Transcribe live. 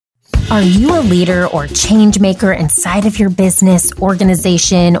Are you a leader or change maker inside of your business,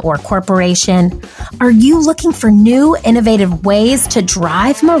 organization, or corporation? Are you looking for new, innovative ways to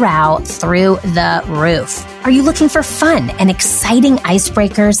drive morale through the roof? Are you looking for fun and exciting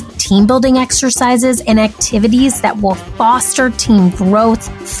icebreakers, team building exercises, and activities that will foster team growth,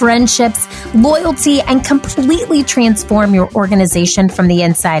 friendships, loyalty, and completely transform your organization from the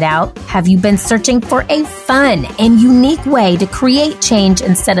inside out? Have you been searching for a fun and unique way to create change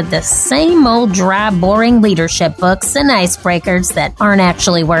instead of the same old dry, boring leadership books and icebreakers that aren't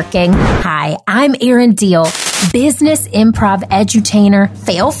actually working? Hi, I'm Erin Deal, business improv edutainer,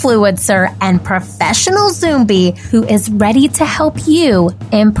 fail fluencer, and professional Zombie who is ready to help you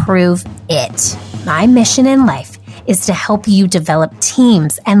improve it. My mission in life is to help you develop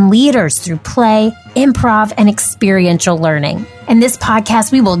teams and leaders through play, improv, and experiential learning. In this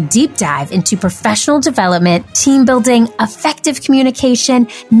podcast, we will deep dive into professional development, team building, effective communication,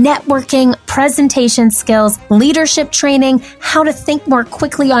 networking, presentation skills, leadership training, how to think more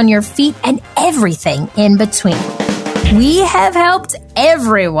quickly on your feet, and everything in between. We have helped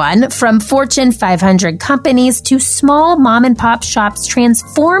everyone from Fortune 500 companies to small mom and pop shops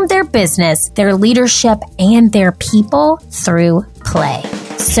transform their business, their leadership, and their people through play.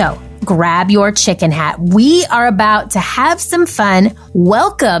 So grab your chicken hat. We are about to have some fun.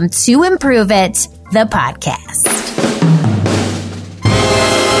 Welcome to Improve It, the podcast.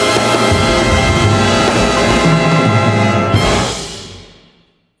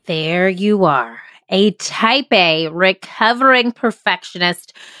 There you are. A type A recovering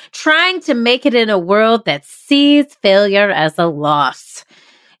perfectionist trying to make it in a world that sees failure as a loss.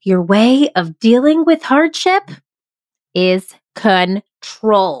 Your way of dealing with hardship is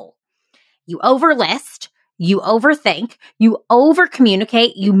control. You overlist, you overthink, you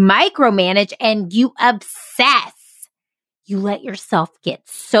overcommunicate, you micromanage, and you obsess. You let yourself get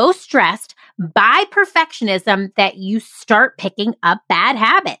so stressed by perfectionism that you start picking up bad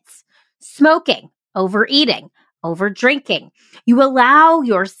habits. Smoking, overeating, overdrinking. You allow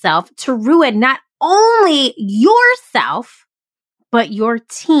yourself to ruin not only yourself, but your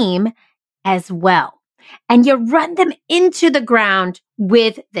team as well. And you run them into the ground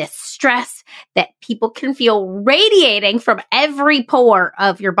with this stress that people can feel radiating from every pore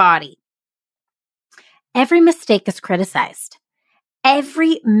of your body. Every mistake is criticized.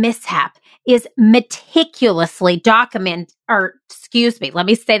 Every mishap is meticulously documented, let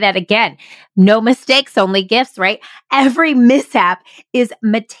me say that again. No mistakes, only gifts, right? Every mishap is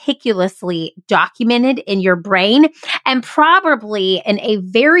meticulously documented in your brain and probably in a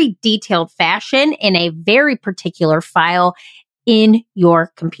very detailed fashion in a very particular file in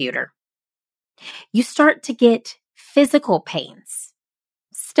your computer. You start to get physical pains,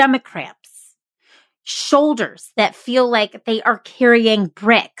 stomach cramps, shoulders that feel like they are carrying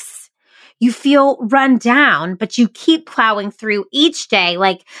bricks. You feel run down, but you keep plowing through each day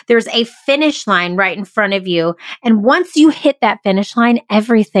like there's a finish line right in front of you. And once you hit that finish line,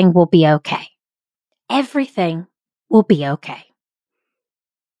 everything will be okay. Everything will be okay.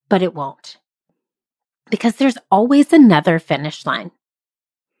 But it won't. Because there's always another finish line.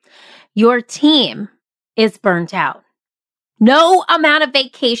 Your team is burnt out. No amount of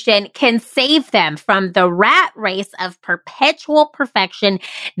vacation can save them from the rat race of perpetual perfection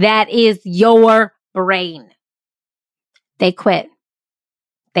that is your brain. They quit.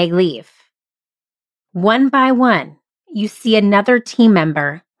 They leave. One by one, you see another team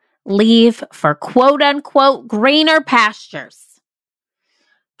member leave for quote unquote greener pastures.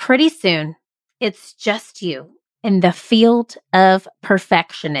 Pretty soon, it's just you in the field of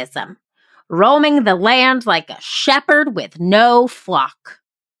perfectionism, roaming the land like a shepherd with no flock.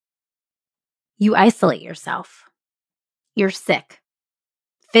 You isolate yourself. You're sick.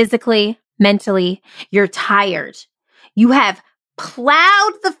 Physically, mentally, you're tired. You have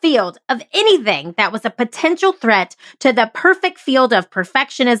plowed the field of anything that was a potential threat to the perfect field of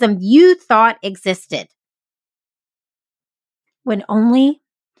perfectionism you thought existed. When only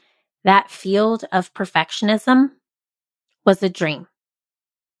that field of perfectionism was a dream.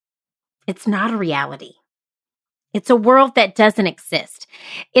 It's not a reality. It's a world that doesn't exist.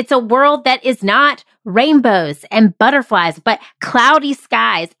 It's a world that is not rainbows and butterflies, but cloudy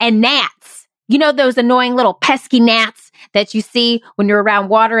skies and gnats. You know those annoying little pesky gnats that you see when you're around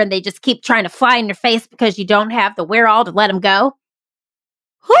water and they just keep trying to fly in your face because you don't have the wherewithal to let them go?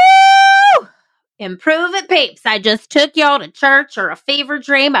 Woo! Improve it, peeps. I just took y'all to church or a fever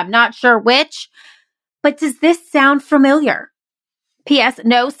dream. I'm not sure which. But does this sound familiar? P.S.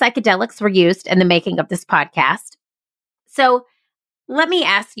 No psychedelics were used in the making of this podcast. So let me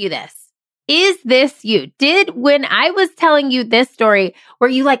ask you this. Is this you? When I was telling you this story, were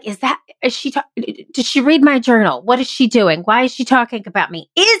you like, did she read my journal? What is she doing? Why is she talking about me?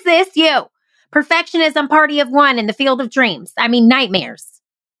 Is this you? Perfectionism party of one in the field of dreams. I mean, nightmares.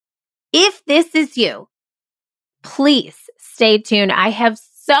 If this is you, please stay tuned. I have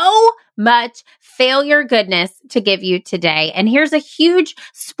so much failure goodness to give you today. And here's a huge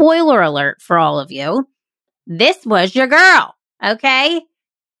spoiler alert for all of you. This was your girl, okay?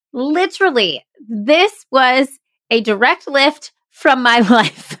 Literally, this was a direct lift from my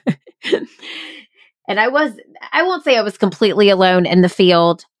life. And I won't say I was completely alone in the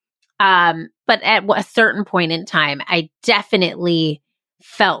field. But at a certain point in time, I definitely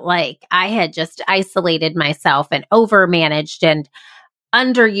felt like I had just isolated myself and overmanaged and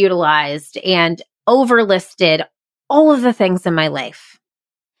underutilized and overlisted all of the things in my life.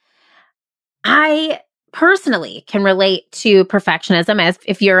 I personally can relate to perfectionism, as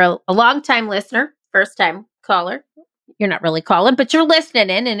if you're a longtime listener, first time caller, you're not really calling, but you're listening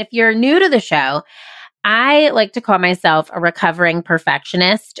in. And if you're new to the show, I like to call myself a recovering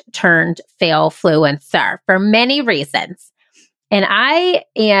perfectionist turned fail-fluencer for many reasons. And I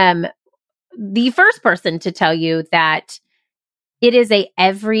am the first person to tell you that it is a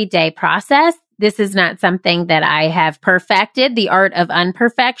everyday process. This is not something that I have perfected, the art of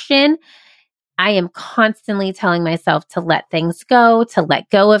unperfection. I am constantly telling myself to let things go, to let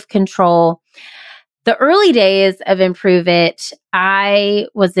go of control. The early days of Improve It, I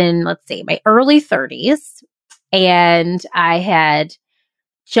was in, my early 30s, and I had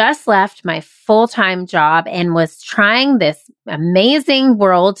just left my full-time job and was trying this amazing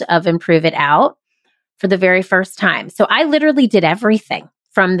world of Improve It out for the very first time. So I literally did everything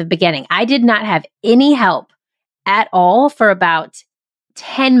from the beginning. I did not have any help at all for about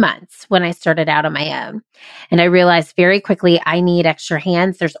 10 months when I started out on my own. And I realized very quickly, I need extra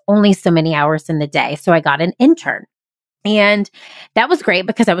hands. There's only so many hours in the day. So I got an intern. And that was great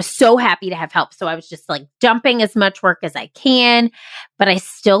because I was so happy to have help. So I was just like dumping as much work as I can, but I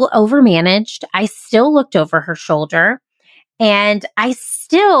still overmanaged. I still looked over her shoulder, and I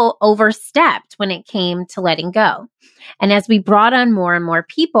still overstepped when it came to letting go. And as we brought on more and more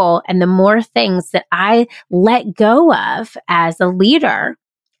people, and the more things that I let go of as a leader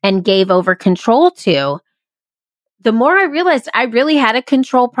and gave over control to, the more I realized I really had a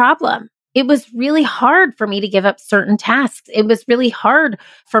control problem. It was really hard for me to give up certain tasks. It was really hard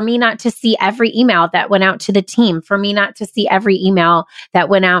for me not to see every email that went out to the team, for me not to see every email that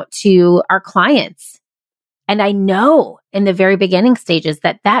went out to our clients. And I know in the very beginning stages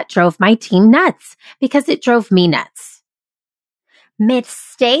that drove my team nuts because it drove me nuts.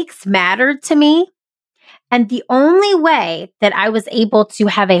 Mistakes mattered to me. And the only way that I was able to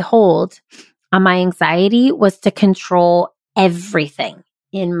have a hold on my anxiety was to control everything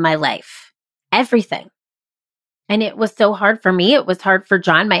in my life. Everything. And it was so hard for me. It was hard for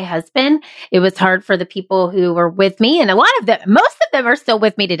John, my husband. It was hard for the people who were with me. And most of them are still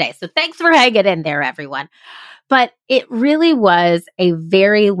with me today. So thanks for hanging in there, everyone. But it really was a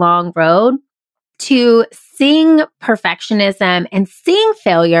very long road to seeing perfectionism and seeing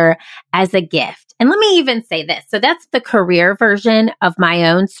failure as a gift. And let me even say this. So that's the career version of my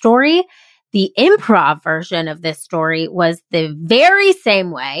own story. The improv version of this story was the very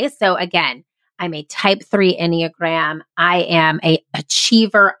same way. So again, I'm a type 3 Enneagram. I am an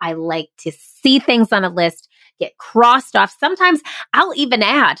achiever. I like to see things on a list get crossed off. Sometimes I'll even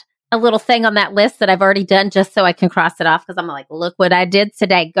add a little thing on that list that I've already done just so I can cross it off because I'm like, look what I did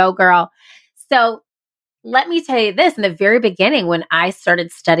today. Go, girl. So let me tell you this. In the very beginning, when I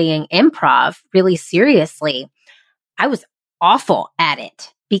started studying improv really seriously, I was awful at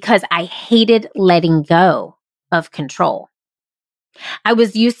it because I hated letting go of control. I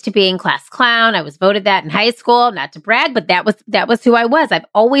was used to being class clown. I was voted that in high school, not to brag, but that was who I was. I've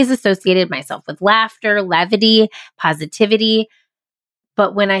always associated myself with laughter, levity, positivity.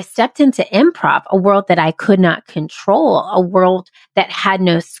 But when I stepped into improv, a world that I could not control, a world that had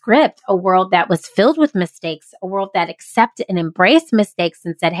no script, a world that was filled with mistakes, a world that accepted and embraced mistakes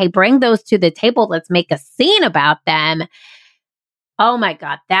and said, hey, bring those to the table. Let's make a scene about them. Oh my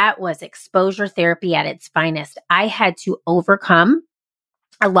God, that was exposure therapy at its finest. I had to overcome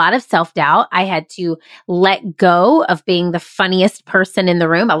a lot of self-doubt. I had to let go of being the funniest person in the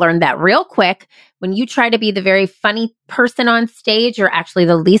room. I learned that real quick. When you try to be the very funny person on stage, you're actually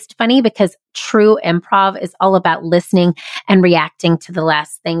the least funny, because true improv is all about listening and reacting to the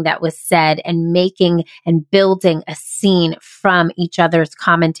last thing that was said and making and building a scene from each other's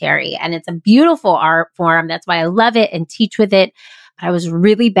commentary. And it's a beautiful art form. That's why I love it and teach with it. But I was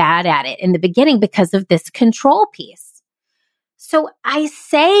really bad at it in the beginning because of this control piece. So I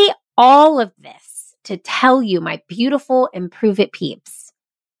say all of this to tell you, my beautiful Improve It peeps,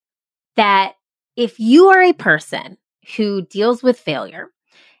 that if you are a person who deals with failure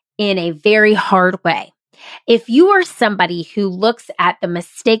in a very hard way, if you are somebody who looks at the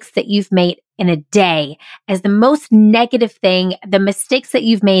mistakes that you've made in a day as the most negative thing, the mistakes that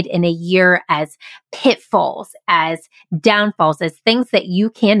you've made in a year as pitfalls, as downfalls, as things that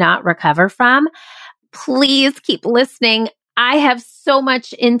you cannot recover from, please keep listening. I have so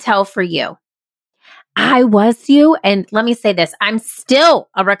much intel for you. I was you, and let me say this, I'm still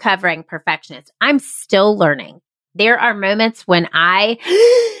a recovering perfectionist. I'm still learning. There are moments when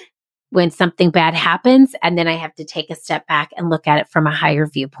when something bad happens, and then I have to take a step back and look at it from a higher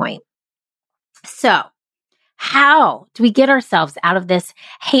viewpoint. So, how do we get ourselves out of this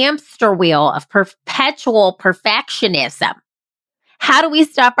hamster wheel of perpetual perfectionism? How do we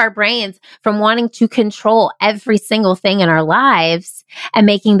stop our brains from wanting to control every single thing in our lives and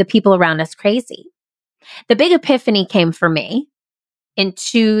making the people around us crazy? The big epiphany came for me in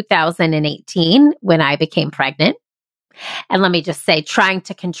 2018 when I became pregnant. And let me just say, trying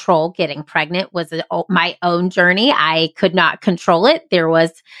to control getting pregnant was my own journey. I could not control it. There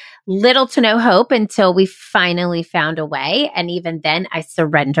was little to no hope until we finally found a way. And even then I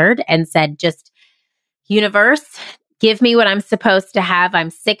surrendered and said, just universe, give me what I'm supposed to have. I'm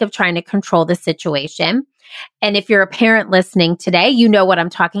sick of trying to control the situation. And if you're a parent listening today, you know what I'm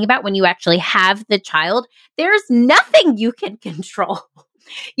talking about. When you actually have the child, there's nothing you can control.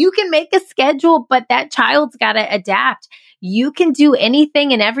 You can make a schedule, but that child's got to adapt. You can do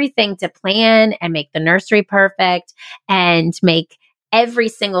anything and everything to plan and make the nursery perfect and make every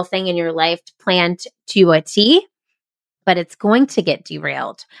single thing in your life planned to a T, but it's going to get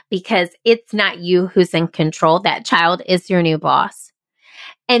derailed because it's not you who's in control. That child is your new boss.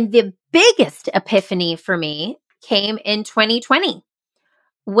 And the biggest epiphany for me came in 2020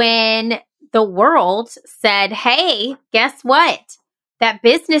 when the world said, hey, guess what? That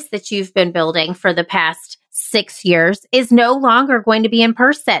business that you've been building for the past 6 years is no longer going to be in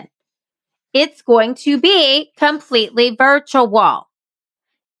person. It's going to be completely virtual.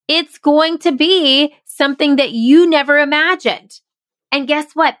 It's going to be something that you never imagined. And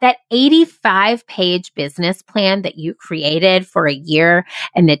guess what? That 85-page business plan that you created for a year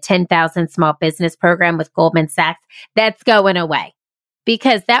and the 10,000 Small Business Program with Goldman Sachs, that's going away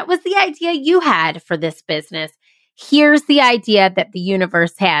because that was the idea you had for this business. Here's the idea that the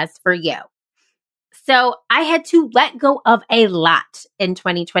universe has for you. So I had to let go of a lot in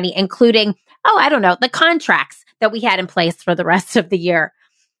 2020, including, the contracts that we had in place for the rest of the year.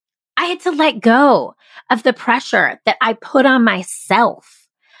 I had to let go of the pressure that I put on myself.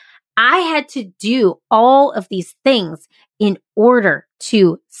 I had to do all of these things in order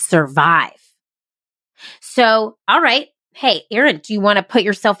to survive. So, all right. Hey, Erin, do you want to put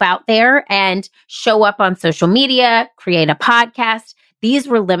yourself out there and show up on social media, create a podcast? These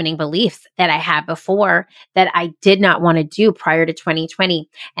were limiting beliefs that I had before that I did not want to do prior to 2020.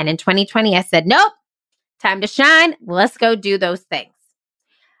 And in 2020, I said, nope, time to shine. Let's go do those things.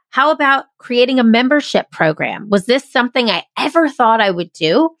 How about creating a membership program? Was this something I ever thought I would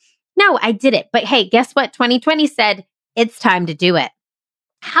do? No, I didn't. But hey, guess what? 2020 said it's time to do it.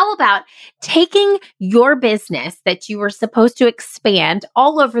 How about taking your business that you were supposed to expand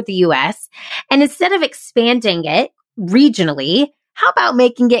all over the US, and instead of expanding it regionally, how about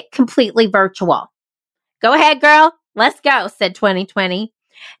making it completely virtual? Go ahead, girl. Let's go, said 2020.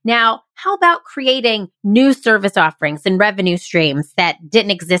 Now, how about creating new service offerings and revenue streams that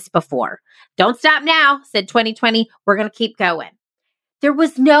didn't exist before? Don't stop now, said 2020. We're going to keep going. There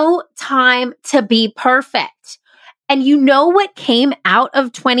was no time to be perfect. And you know what came out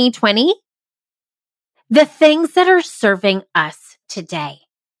of 2020? The things that are serving us today.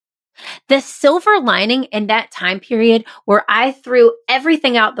 The silver lining in that time period where I threw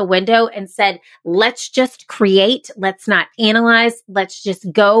everything out the window and said, let's just create, let's not analyze, let's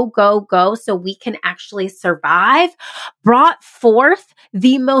just go so we can actually survive, brought forth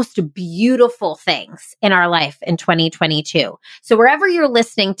the most beautiful things in our life in 2022. So wherever you're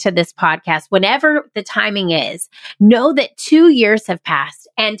listening to this podcast, whenever the timing is, know that 2 years have passed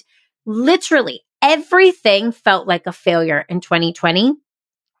and literally everything felt like a failure in 2020.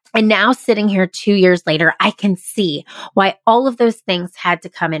 And now sitting here 2 years later, I can see why all of those things had to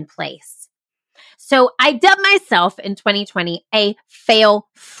come in place. So I dubbed myself in 2020 a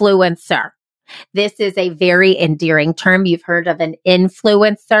fail-fluencer. This is a very endearing term. You've heard of an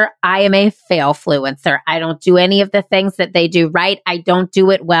influencer. I am a fail-fluencer. I don't do any of the things that they do right. I don't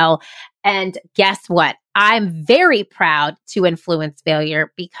do it well. And guess what? I'm very proud to influence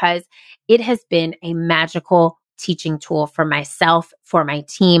failure because it has been a magical teaching tool for myself, for my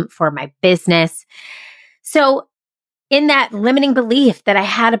team, for my business. So in that limiting belief that I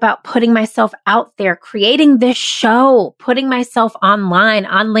had about putting myself out there, creating this show, putting myself online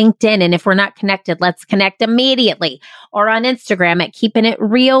on LinkedIn. And if we're not connected, let's connect immediately, or on Instagram at Keeping It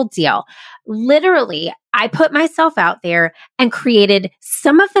Real Deal. Literally, I put myself out there and created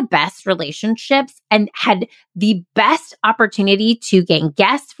some of the best relationships and had the best opportunity to gain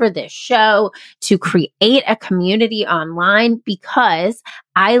guests for this show, to create a community online, because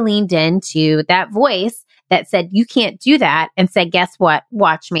I leaned into that voice that said, you can't do that, and said, guess what?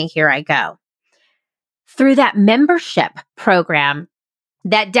 Watch me, here I go. Through that membership program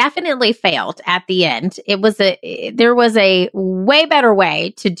that definitely failed at the end. There was a way better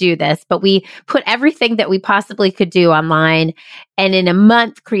way to do this, but we put everything that we possibly could do online, and in a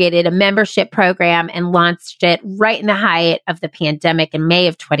month created a membership program and launched it right in the height of the pandemic in May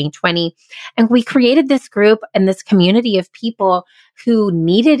of 2020. And we created this group and this community of people who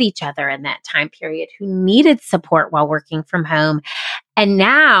needed each other in that time period, who needed support while working from home. And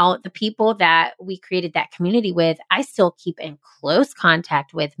now the people that we created that community with, I still keep in close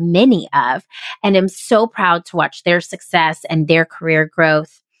contact with many of, and am so proud to watch their success and their career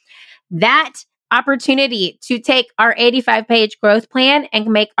growth. That opportunity to take our 85-page growth plan and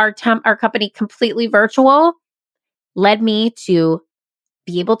make our company completely virtual led me to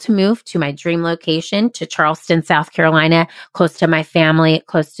be able to move to my dream location, to Charleston, South Carolina, close to my family,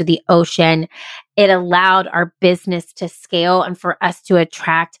 close to the ocean. It allowed our business to scale and for us to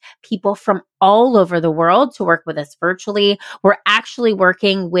attract people from all over the world to work with us virtually. We're actually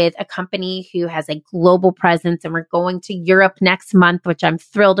working with a company who has a global presence, and we're going to Europe next month, which I'm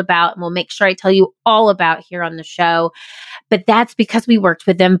thrilled about, and we'll make sure I tell you all about here on the show. But that's because we worked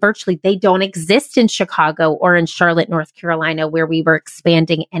with them virtually. They don't exist in Chicago or in Charlotte, North Carolina, where we were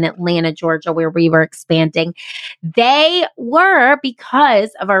expanding, and Atlanta, Georgia, where we were expanding. They were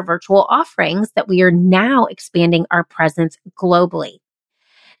because of our virtual offerings that we are now expanding our presence globally.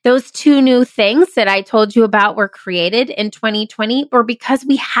 Those two new things that I told you about were created in 2020 were because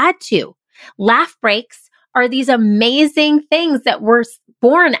we had to. Laugh breaks are these amazing things that were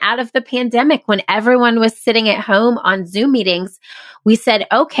born out of the pandemic when everyone was sitting at home on Zoom meetings. We said,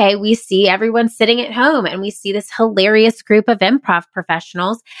 okay, we see everyone sitting at home and we see this hilarious group of improv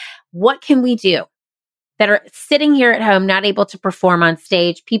professionals. What can we do that are sitting here at home, not able to perform on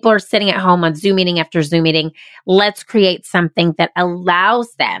stage? People are sitting at home on Zoom meeting after Zoom meeting. Let's create something that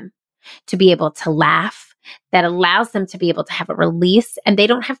allows them to be able to laugh, that allows them to be able to have a release, and they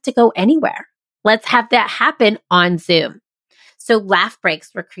don't have to go anywhere. Let's have that happen on Zoom. So laugh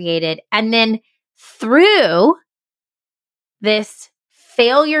breaks were created. And then through this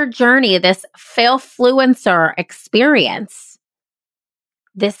failure journey, this Failfluencer experience,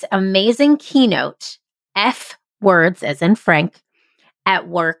 this amazing keynote, F words as in Frank, at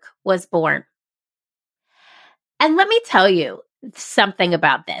work was born. And let me tell you something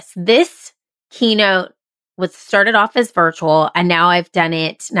about this. This keynote was started off as virtual, and now I've done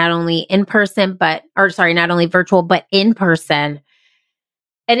it not only virtual, but in person.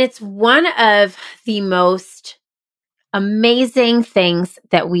 And it's one of the most amazing things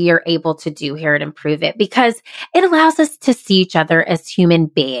that we are able to do here at Improve It, because it allows us to see each other as human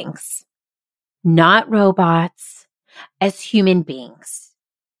beings, not robots, as human beings.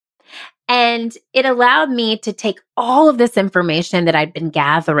 And it allowed me to take all of this information that I'd been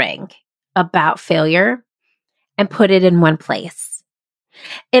gathering about failure and put it in one place.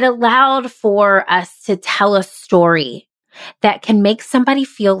 It allowed for us to tell a story that can make somebody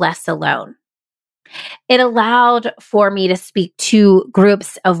feel less alone. It allowed for me to speak to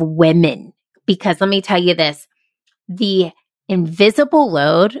groups of women, because let me tell you this, the invisible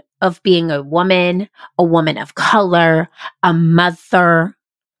load of being a woman of color, a mother,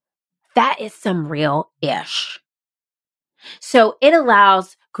 that is some real-ish. So it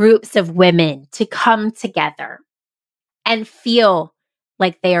allows groups of women to come together and feel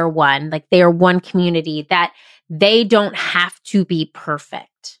like they are one community, that they don't have to be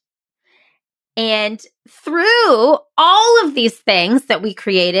perfect. And through all of these things that we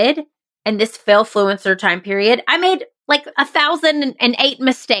created in this Failfluencer time period, I made like 1,008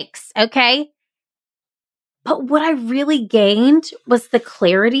 mistakes, okay? But what I really gained was the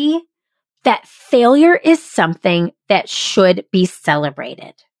clarity that failure is something that should be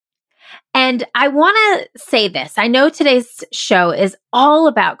celebrated. And I want to say this. I know today's show is all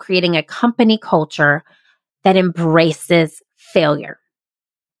about creating a company culture that embraces failure.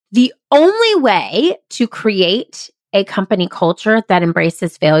 The only way to create a company culture that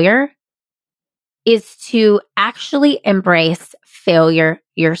embraces failure is to actually embrace failure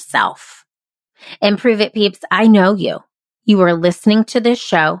yourself. Improve It peeps, I know you. You are listening to this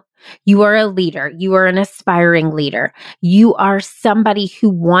show. You are a leader. You are an aspiring leader. You are somebody who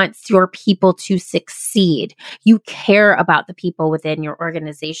wants your people to succeed. You care about the people within your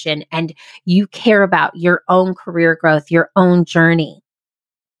organization, and you care about your own career growth, your own journey.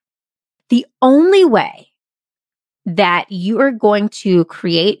 The only way that you are going to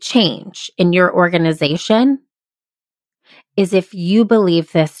create change in your organization is if you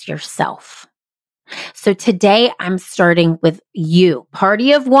believe this yourself. So today I'm starting with you,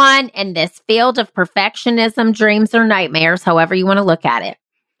 party of one in this field of perfectionism, dreams, or nightmares, however you want to look at it.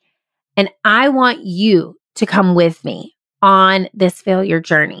 And I want you to come with me on this failure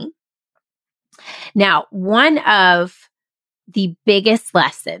journey. Now, one of the biggest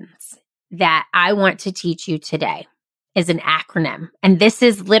lessons that I want to teach you today is an acronym. And this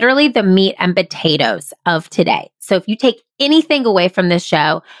is literally the meat and potatoes of today. So if you take anything away from this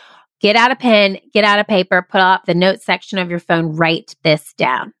show, get out a pen, get out a paper, put up the notes section of your phone, write this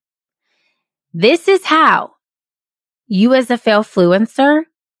down. This is how you as a failfluencer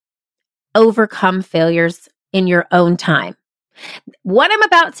overcome failures in your own time. What I'm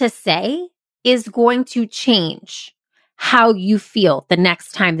about to say is going to change how you feel the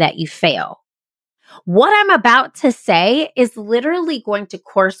next time that you fail. What I'm about to say is literally going to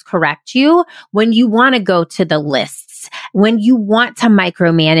course correct you when you want to go to the lists, when you want to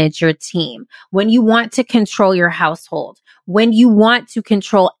micromanage your team, when you want to control your household, when you want to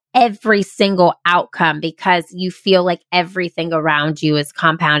control every single outcome because you feel like everything around you is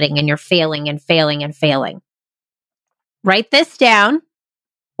compounding and you're failing and failing and failing. Write this down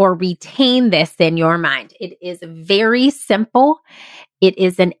or retain this in your mind. It is very simple. It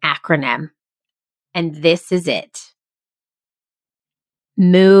is an acronym. And this is it.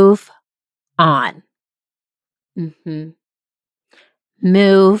 Move on.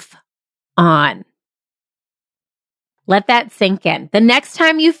 Move on. Let that sink in. The next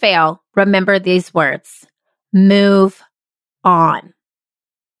time you fail, remember these words. Move on.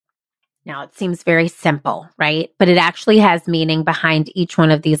 Now, it seems very simple, right? But it actually has meaning behind each one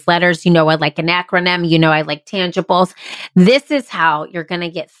of these letters. You know, I like an acronym. You know, I like tangibles. This is how you're going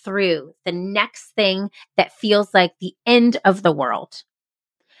to get through the next thing that feels like the end of the world.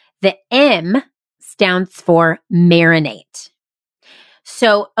 The M stands for marinate.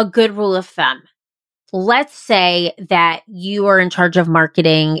 So a good rule of thumb. Let's say that you are in charge of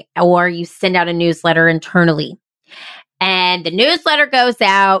marketing or you send out a newsletter internally and the newsletter goes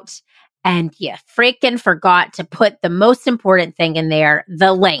out and you freaking forgot to put the most important thing in there,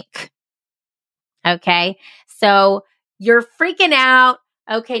 the link. Okay. So you're freaking out.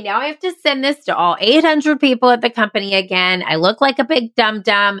 Okay. Now I have to send this to all 800 people at the company again. I look like a big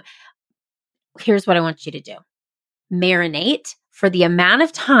dum-dum. Here's what I want you to do. Marinate for the amount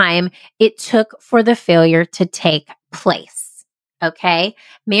of time it took for the failure to take place. Okay?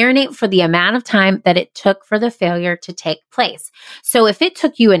 Marinate for the amount of time that it took for the failure to take place. So if it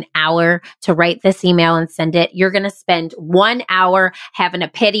took you an hour to write this email and send it, you're going to spend 1 hour having a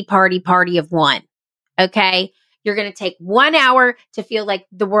pity party of one. Okay? You're going to take 1 hour to feel like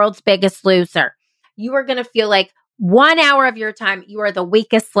the world's biggest loser. You are going to feel like 1 hour of your time, you are the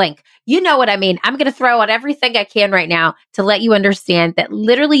weakest link. You know what I mean? I'm going to throw out everything I can right now to let you understand that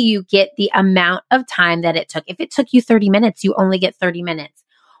literally you get the amount of time that it took. If it took you 30 minutes, you only get 30 minutes.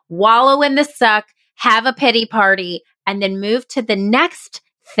 Wallow in the suck, have a pity party, and then move to the next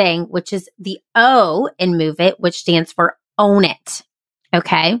thing, which is the O in Move It, which stands for own it.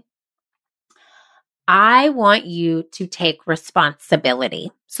 Okay? I want you to take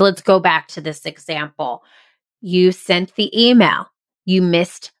responsibility. So let's go back to this example. You sent the email. You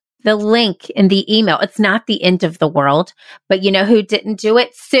missed the link in the email. It's not the end of the world, but you know who didn't do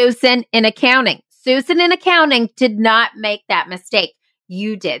it? Susan in accounting. Susan in accounting did not make that mistake.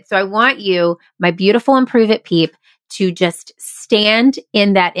 You did. So I want you, my beautiful Improve It peep, to just stand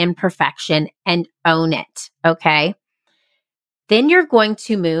in that imperfection and own it. Okay. Then you're going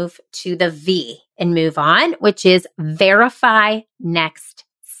to move to the V and move on, which is verify next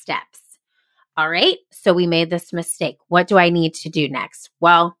steps. All right, so we made this mistake. What do I need to do next?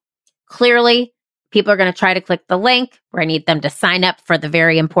 Well, clearly, people are going to try to click the link where I need them to sign up for the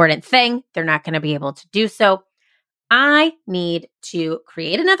very important thing. They're not going to be able to do so. I need to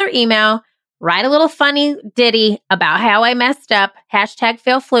create another email, write a little funny ditty about how I messed up,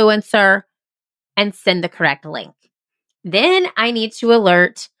 #failfluencer, and send the correct link. Then I need to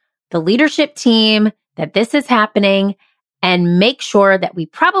alert the leadership team that this is happening and make sure that we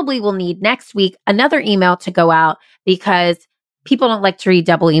probably will need next week another email to go out because people don't like to read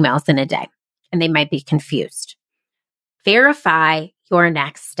double emails in a day and they might be confused. Verify your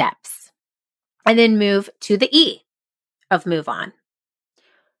next steps. And then move to the E of move on.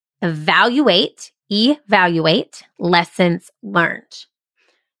 Evaluate lessons learned.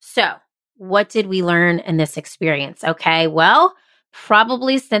 So, what did we learn in this experience? Okay, well,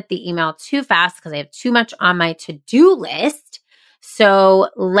 probably sent the email too fast because I have too much on my to-do list. So,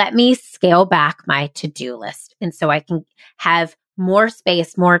 let me scale back my to-do list. And so I can have more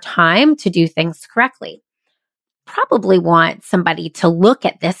space, more time to do things correctly. Probably want somebody to look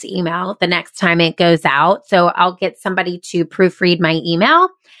at this email the next time it goes out. So, I'll get somebody to proofread my email.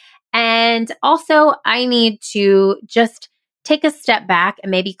 And also, I need to just take a step back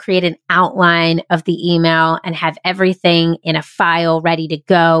and maybe create an outline of the email and have everything in a file ready to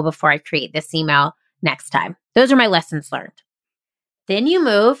go before I create this email next time. Those are my lessons learned. Then you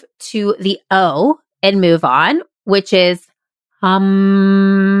move to the O and move on, which is OHMM.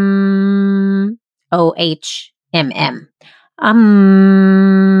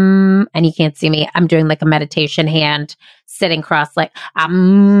 And you can't see me. I'm doing like a meditation hand, sitting cross like,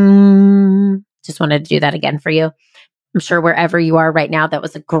 just wanted to do that again for you. I'm sure wherever you are right now, that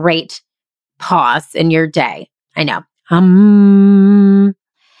was a great pause in your day. I know.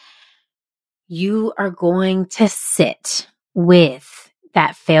 You are going to sit with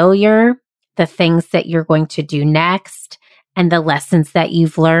that failure, the things that you're going to do next, and the lessons that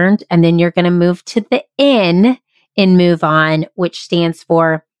you've learned. And then you're going to move to the N in move on, which stands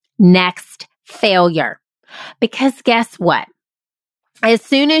for next failure. Because guess what? As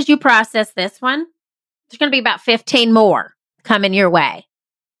soon as you process this one, there's going to be about 15 more coming your way.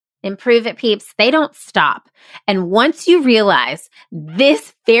 Improve it, peeps. They don't stop. And once you realize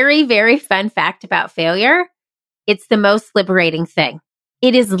this very, very fun fact about failure, it's the most liberating thing.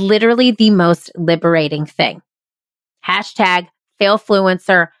 It is literally the most liberating thing. Hashtag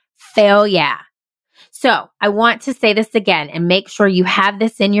failfluencer, fail yeah. So I want to say this again and make sure you have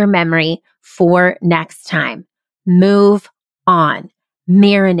this in your memory for next time. Move on,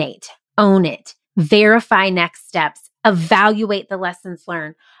 marinate, own it, verify next steps, evaluate the lessons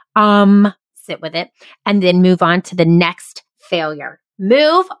learned, sit with it, and then move on to the next failure.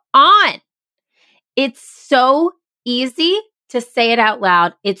 Move on. It's so easy to say it out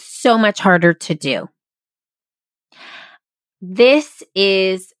loud. It's so much harder to do. This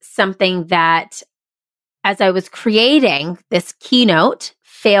is something that, as I was creating this keynote,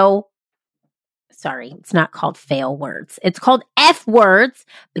 it's not called fail words. It's called F words.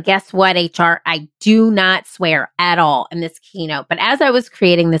 But guess what, HR? I do not swear at all in this keynote. But as I was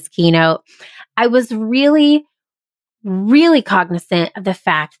creating this keynote, I was really, really cognizant of the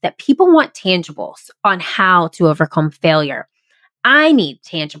fact that people want tangibles on how to overcome failure. I need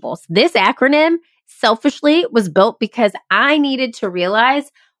tangibles. This acronym, selfishly, was built because I needed to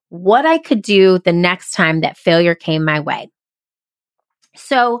realize what I could do the next time that failure came my way.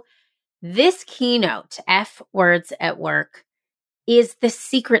 So this keynote, F words at work, is the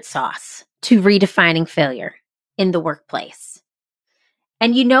secret sauce to redefining failure in the workplace.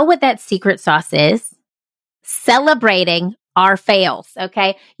 And you know what that secret sauce is? Celebrating our fails,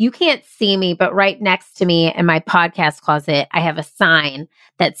 okay? You can't see me, but right next to me in my podcast closet, I have a sign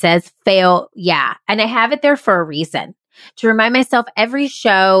that says fail yeah. And I have it there for a reason. To remind myself every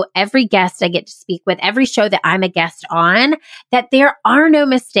show, every guest I get to speak with, every show that I'm a guest on, that there are no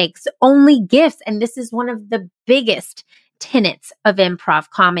mistakes, only gifts. And this is one of the biggest tenets of improv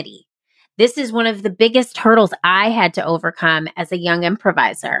comedy. This is one of the biggest hurdles I had to overcome as a young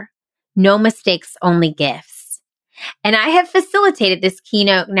improviser. No mistakes, only gifts. And I have facilitated this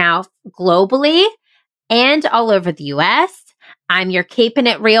keynote now globally and all over the US. I'm your Keeping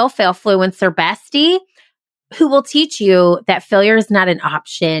It Real Failfluencer bestie, who will teach you that failure is not an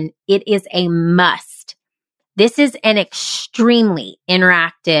option. It is a must. This is an extremely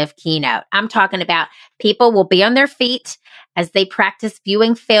interactive keynote. I'm talking about people will be on their feet as they practice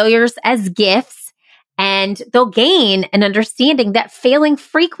viewing failures as gifts, and they'll gain an understanding that failing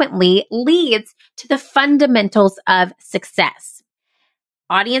frequently leads to the fundamentals of success.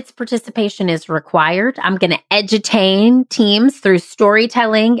 Audience participation is required. I'm going to edutain teams through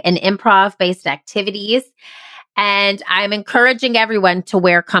storytelling and improv-based activities. And I'm encouraging everyone to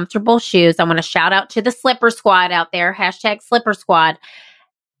wear comfortable shoes. I want to shout out to the Slipper Squad out there, hashtag Slipper Squad,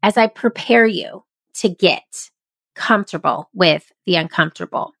 as I prepare you to get comfortable with the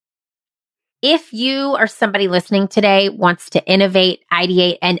uncomfortable. If you are somebody listening today wants to innovate,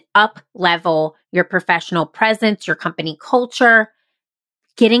 ideate, and up-level your professional presence, your company culture,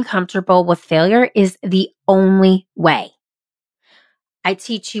 getting comfortable with failure is the only way. I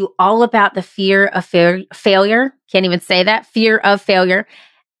teach you all about the fear of failure. Can't even say that. Fear of failure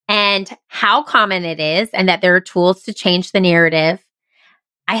and how common it is, and that there are tools to change the narrative.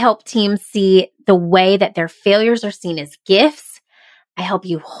 I help teams see the way that their failures are seen as gifts. I help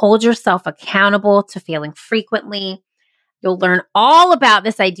you hold yourself accountable to failing frequently. You'll learn all about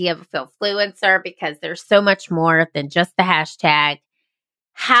this idea of a failfluencer because there's so much more than just the hashtag.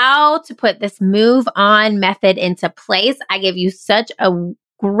 How to put this move on method into place. I give you such a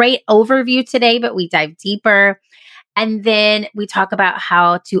great overview today, but we dive deeper. And then we talk about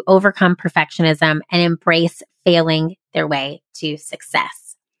how to overcome perfectionism and embrace failing their way to success.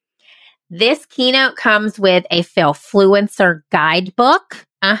 This keynote comes with a Failfluencer guidebook,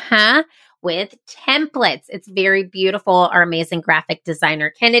 with templates. It's very beautiful. Our amazing graphic designer,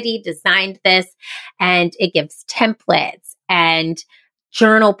 Kennedy, designed this, and it gives templates and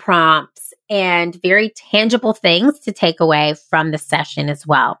journal prompts and very tangible things to take away from the session as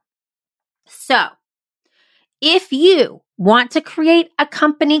well. So, if you want to create a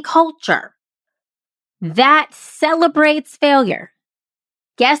company culture that celebrates failure,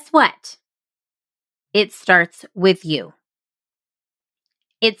 guess what? It starts with you.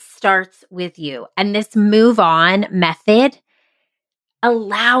 It starts with you. And this move on method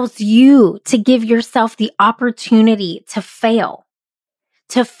allows you to give yourself the opportunity to fail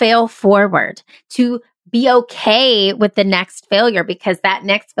forward, to be okay with the next failure, because that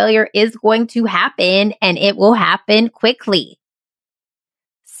next failure is going to happen and it will happen quickly.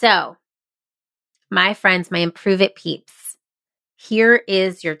 So, my friends, my Improve It peeps, here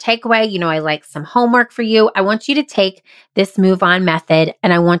is your takeaway. I like some homework for you. I want you to take this move on method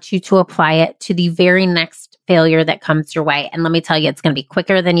and I want you to apply it to the very next failure that comes your way. And let me tell you, it's going to be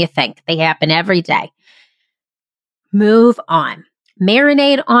quicker than you think. They happen every day. Move on.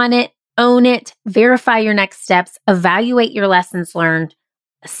 Marinate on it, own it, verify your next steps, evaluate your lessons learned,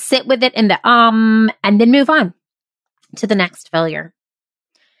 sit with it in the and then move on to the next failure.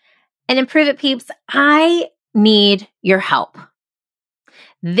 And Improve It peeps, I need your help.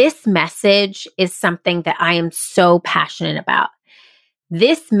 This message is something that I am so passionate about.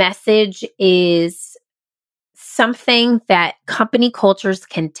 This message is something that company cultures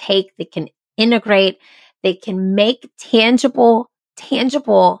can take, they can integrate, they can make tangible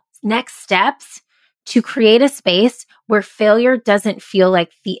next steps to create a space where failure doesn't feel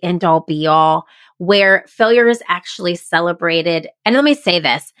like the end all be all, where failure is actually celebrated. And let me say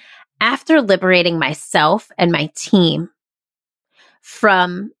this, after liberating myself and my team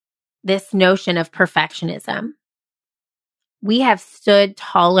from this notion of perfectionism, we have stood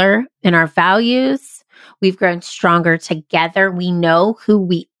taller in our values. We've grown stronger together. We know who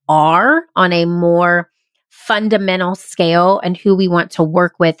we are on a more fundamental scale and who we want to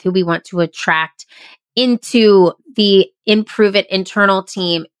work with, who we want to attract into the Improve It internal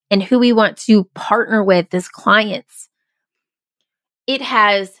team, and who we want to partner with as clients. It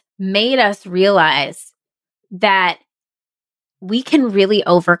has made us realize that we can really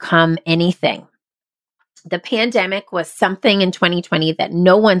overcome anything. The pandemic was something in 2020 that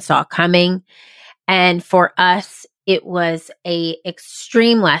no one saw coming. And for us, it was an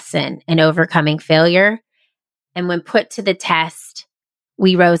extreme lesson in overcoming failure. And when put to the test,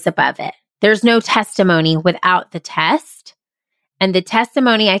 we rose above it. There's no testimony without the test. And the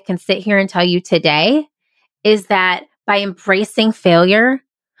testimony I can sit here and tell you today is that by embracing failure,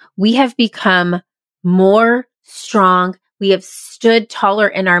 we have become more strong. We have stood taller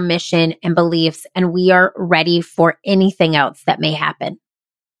in our mission and beliefs, and we are ready for anything else that may happen.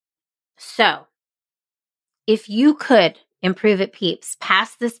 So, if you could, Improve It peeps,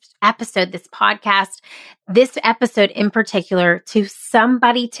 pass this episode, this podcast, this episode in particular, to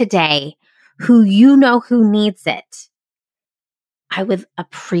somebody today who you know who needs it, I would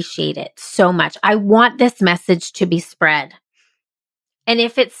appreciate it so much. I want this message to be spread. And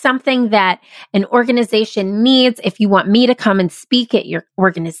if it's something that an organization needs, if you want me to come and speak at your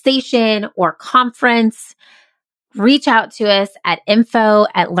organization or conference, reach out to us at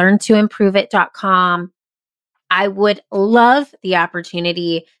info@learntoimproveit.com. I would love the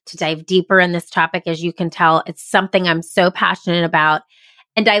opportunity to dive deeper in this topic. As you can tell, it's something I'm so passionate about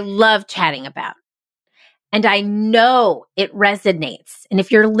and I love chatting about. And I know it resonates. And if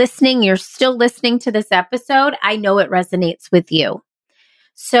you're listening, you're still listening to this episode, I know it resonates with you.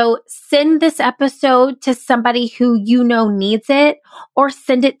 So send this episode to somebody who you know needs it, or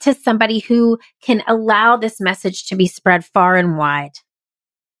send it to somebody who can allow this message to be spread far and wide.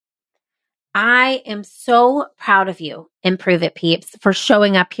 I am so proud of you, Improve It peeps, for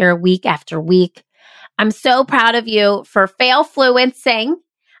showing up here week after week. I'm so proud of you for failfluencing.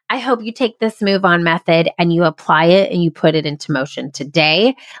 I hope you take this Move On method and you apply it and you put it into motion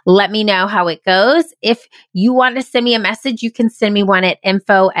today. Let me know how it goes. If you want to send me a message, you can send me one at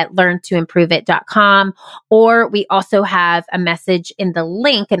info@learntoimproveit.com. Or we also have a message in the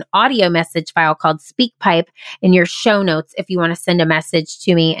link, an audio message file called SpeakPipe in your show notes if you want to send a message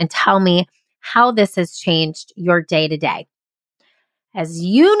to me and tell me how this has changed your day to day. As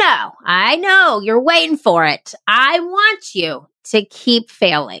you know, I know you're waiting for it. I want you to keep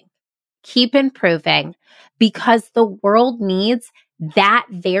failing, keep improving, because the world needs that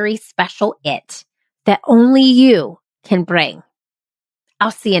very special it that only you can bring. I'll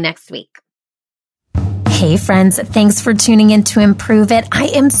see you next week. Hey friends, thanks for tuning in to Improve It.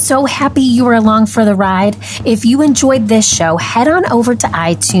 I am so happy you were along for the ride. If you enjoyed this show, head on over to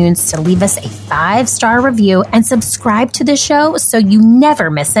iTunes to leave us a 5-star review and subscribe to the show so you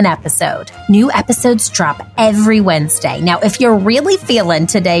never miss an episode. New episodes drop every Wednesday. Now, if you're really feeling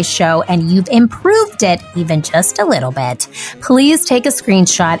today's show and you've improved it even just a little bit, please take a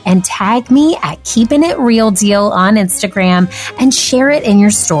screenshot and tag me at Keeping It Real Deal on Instagram and share it in your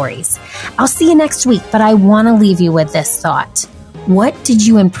stories. I'll see you next week, but I want to leave you with this thought. What did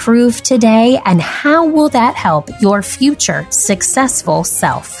you improve today, and how will that help your future successful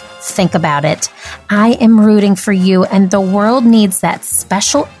self? Think about it. I am rooting for you, and the world needs that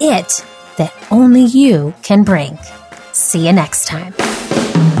special it that only you can bring. See you next time.